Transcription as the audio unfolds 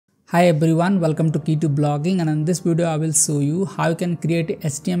Hi everyone, welcome to Key to Blogging, and in this video I will show you how you can create a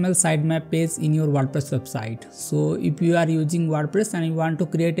HTML sitemap page in your WordPress website. So if you are using WordPress and you want to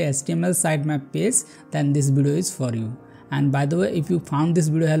create a HTML sitemap page, then this video is for you. And by the way, if you found this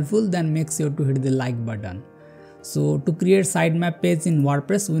video helpful, then make sure to hit the like button. So to create sitemap page in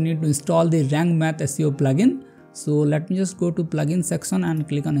WordPress, we need to install the RankMath SEO plugin. So let me just go to plugin section and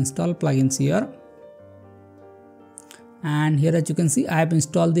click on install plugins here. And here, as you can see, I have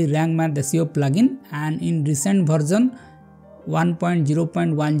installed the RankMath SEO plugin, and in recent version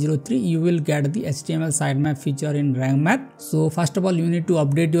 1.0.103 you will get the HTML sitemap feature in RankMath. So first of all, you need to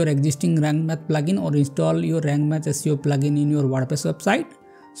update your existing RankMath plugin or install your RankMath SEO plugin in your WordPress website.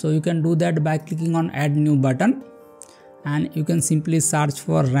 So you can do that by clicking on add new button, and you can simply search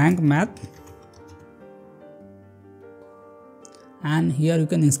for RankMath, and here you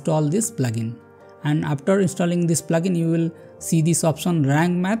can install this plugin. And after installing this plugin, you will see this option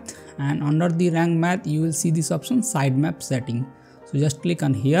RankMath, and under the RankMath you will see this option sitemap setting. So just click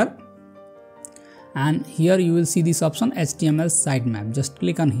on here, and here you will see this option HTML sitemap. Just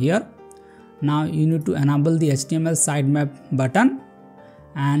click on here. Now you need to enable the HTML sitemap button,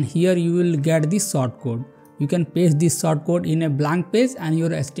 and here you will get the shortcode. You can paste this shortcode in a blank page and your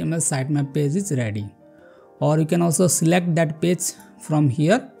HTML sitemap page is ready. Or you can also select that page from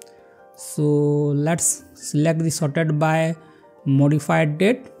here. So let's select the sorted by modified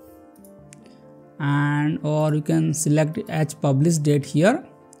date, and or you can select as published date here,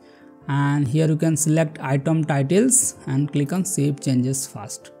 and here you can select item titles and click on save changes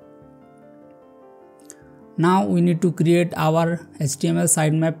first. Now we need to create our HTML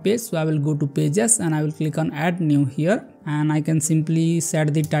sitemap page. So I will go to pages and I will click on add new here, and I can simply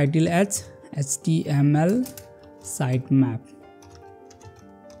set the title as HTML sitemap.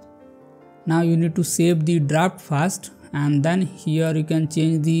 Now you need to save the draft first, and then here you can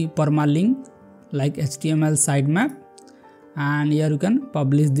change the permalink like HTML sitemap, and here you can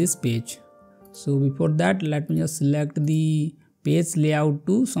publish this page. So before that, let me just select the page layout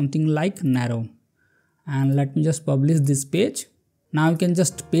to something like narrow, and let me just publish this page. Now you can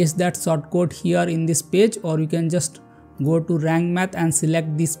just paste that shortcode here in this page, or you can just go to RankMath and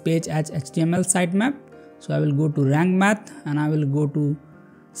select this page as HTML sitemap. So I will go to RankMath and I will go to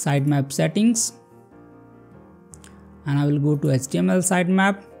sitemap settings, and I will go to HTML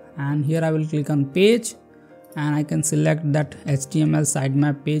sitemap, and here I will click on page, and I can select that HTML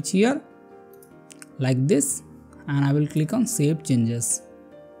sitemap page here like this, and I will click on save changes.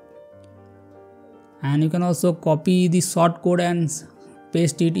 And you can also copy the shortcode and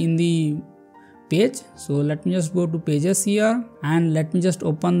paste it in the page. So let me just go to pages here, and let me just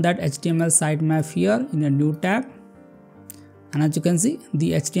open that HTML sitemap here in a new tab. And as you can see,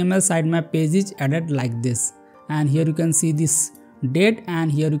 the HTML sitemap page is added like this, and here you can see this date,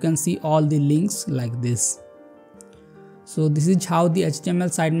 and here you can see all the links like this. So this is how the HTML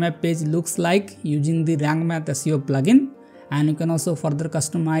sitemap page looks like using the RankMath SEO plugin, and you can also further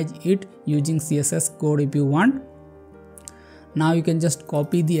customize it using CSS code if you want. Now you can just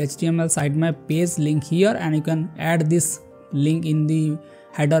copy the HTML sitemap page link here, and you can add this link in the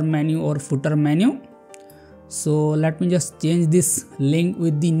header menu or footer menu. So let me just change this link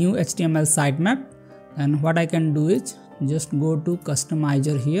with the new HTML sitemap. And what I can do is just go to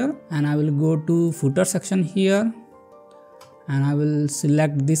customizer here, and I will go to footer section here, and I will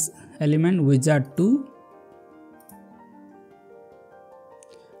select this element wizard 2,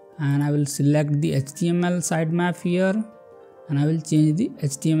 and I will select the HTML sitemap here, and I will change the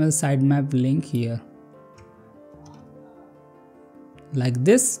HTML sitemap link here like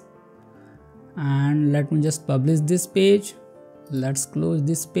this. And let me just publish this page. Let's close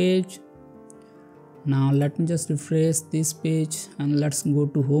this page. Now let me just refresh this page, and let's go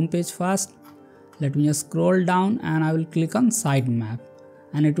to home page first. Let me just scroll down, and I will click on sitemap,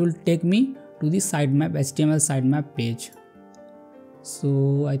 and it will take me to the sitemap HTML sitemap page.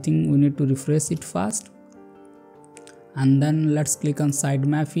 So I think we need to refresh it first, and then let's click on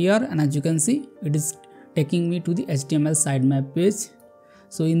sitemap here, and as you can see, it is taking me to the HTML sitemap page.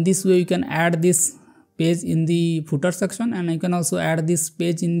 So in this way you can add this page in the footer section, and you can also add this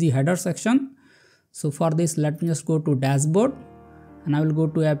page in the header section. So for this, let me just go to dashboard, and I will go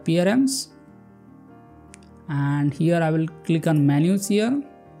to appearance, and here I will click on menus here,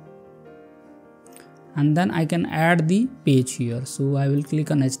 and then I can add the page here. So I will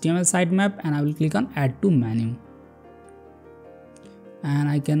click on HTML sitemap, and I will click on add to menu, and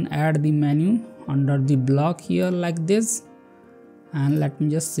I can add the menu under the block here like this. And let me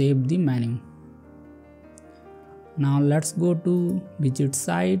just save the menu. Now let's go to visit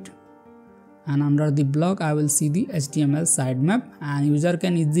site, and under the block I will see the HTML sitemap, and user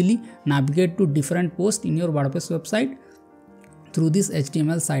can easily navigate to different posts in your WordPress website through this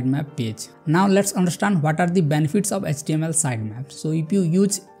HTML sitemap page. Now let's understand what are the benefits of HTML sitemap. So if you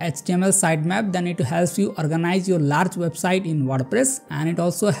use HTML sitemap, then it helps you organize your large website in WordPress, and it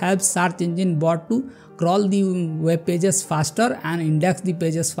also helps search engine bot to crawl the web pages faster and index the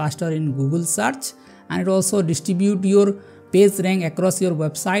pages faster in Google search, and it also distribute your page rank across your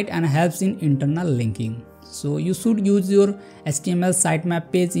website and helps in internal linking. So you should use your HTML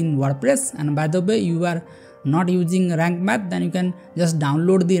sitemap page in WordPress. And by the way, you are not using RankMath, then you can just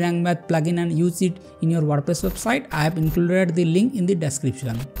download the RankMath plugin and use it in your WordPress website. I have included the link in the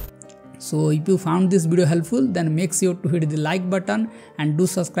description. So if you found this video helpful, then make sure to hit the like button and do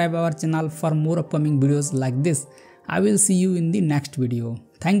subscribe our channel for more upcoming videos like this. I will see you in the next video.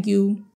 Thank you.